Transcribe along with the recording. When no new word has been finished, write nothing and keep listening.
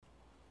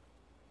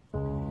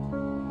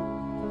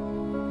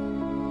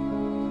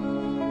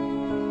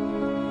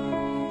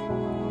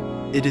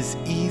It is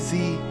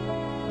easy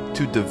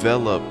to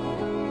develop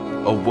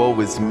a woe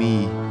is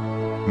me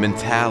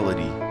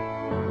mentality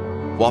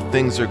while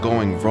things are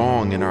going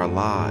wrong in our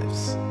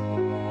lives.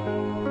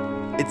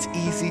 It's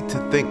easy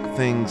to think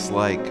things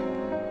like,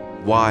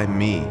 why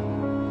me?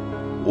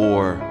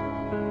 Or,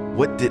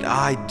 what did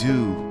I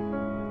do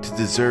to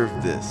deserve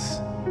this?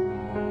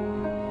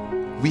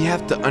 We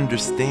have to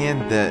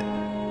understand that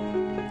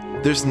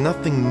there's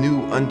nothing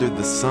new under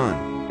the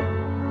sun.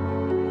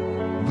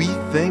 We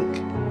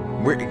think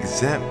we're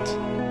exempt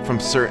from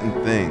certain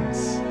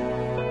things.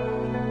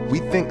 We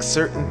think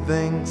certain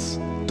things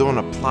don't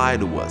apply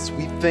to us.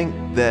 We think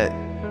that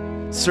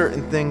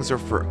certain things are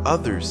for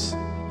others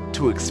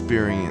to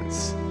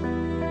experience,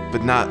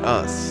 but not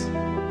us.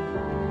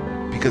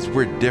 Because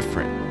we're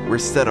different, we're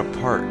set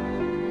apart.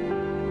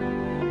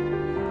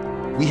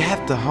 We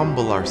have to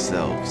humble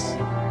ourselves.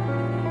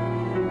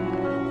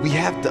 We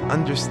have to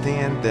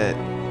understand that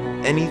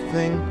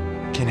anything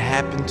can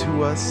happen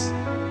to us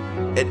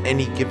at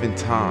any given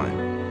time.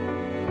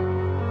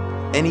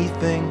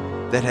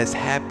 Anything that has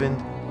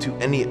happened to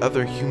any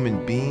other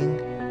human being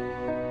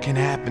can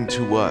happen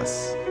to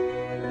us.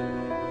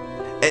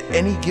 At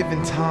any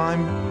given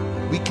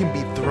time, we can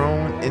be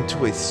thrown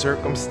into a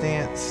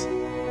circumstance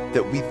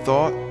that we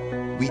thought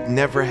we'd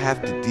never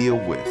have to deal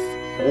with,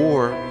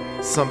 or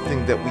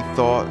something that we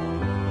thought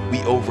we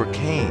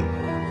overcame.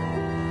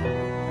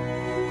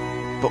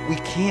 But we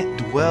can't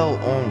dwell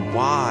on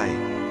why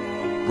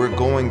we're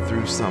going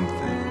through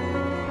something.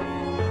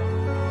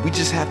 We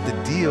just have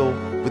to deal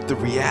with the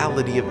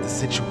reality of the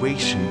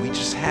situation. We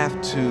just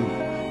have to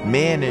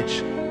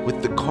manage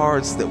with the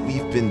cards that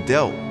we've been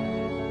dealt.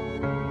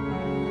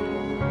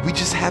 We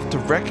just have to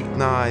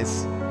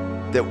recognize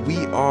that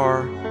we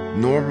are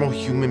normal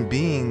human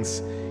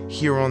beings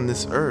here on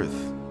this earth.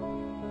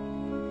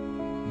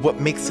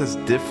 What makes us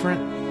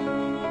different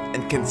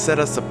and can set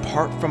us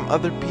apart from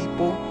other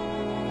people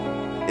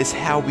is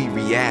how we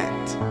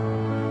react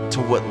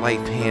to what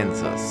life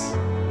hands us.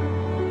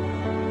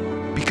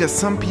 Because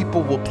some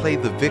people will play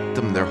the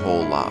victim their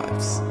whole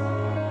lives.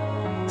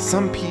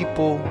 Some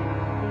people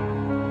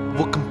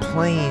will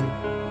complain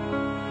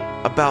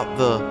about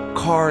the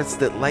cards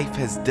that life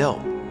has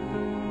dealt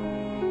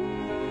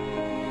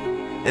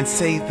and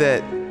say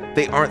that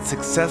they aren't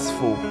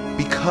successful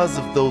because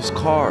of those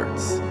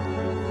cards.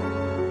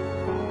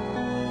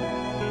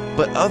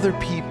 But other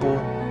people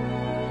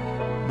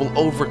will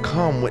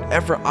overcome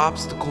whatever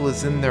obstacle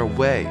is in their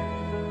way.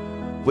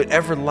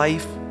 Whatever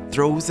life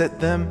throws at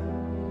them,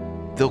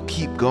 they'll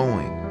keep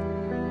going.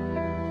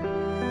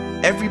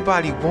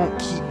 Everybody won't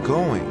keep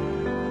going.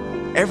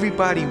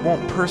 Everybody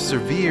won't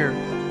persevere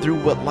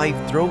through what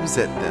life throws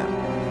at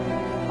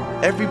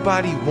them.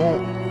 Everybody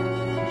won't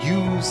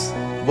use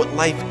what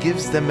life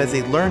gives them as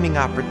a learning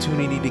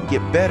opportunity to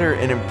get better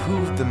and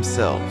improve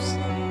themselves.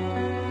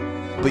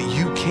 But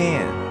you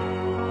can.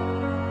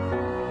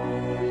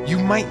 You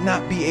might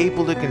not be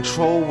able to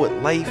control what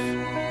life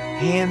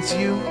hands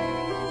you,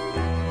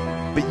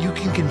 but you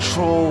can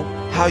control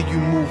how you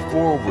move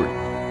forward.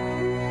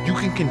 You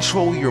can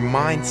control your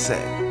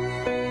mindset.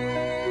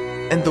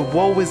 And the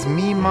woe is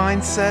me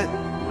mindset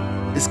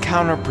is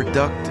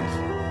counterproductive.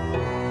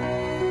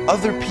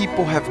 Other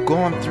people have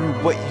gone through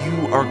what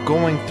you are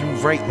going through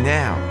right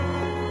now,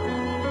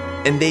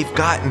 and they've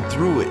gotten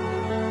through it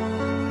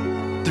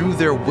through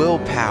their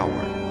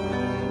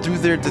willpower, through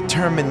their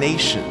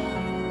determination.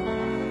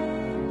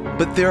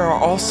 But there are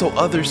also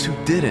others who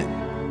didn't.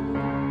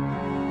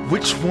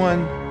 Which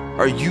one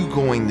are you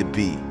going to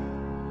be?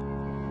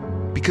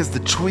 Because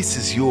the choice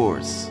is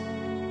yours.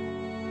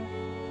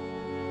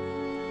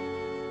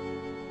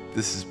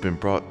 This has been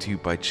brought to you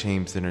by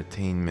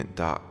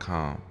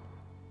ChamesEntertainment.com.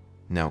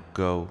 Now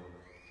go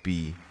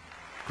be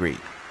great.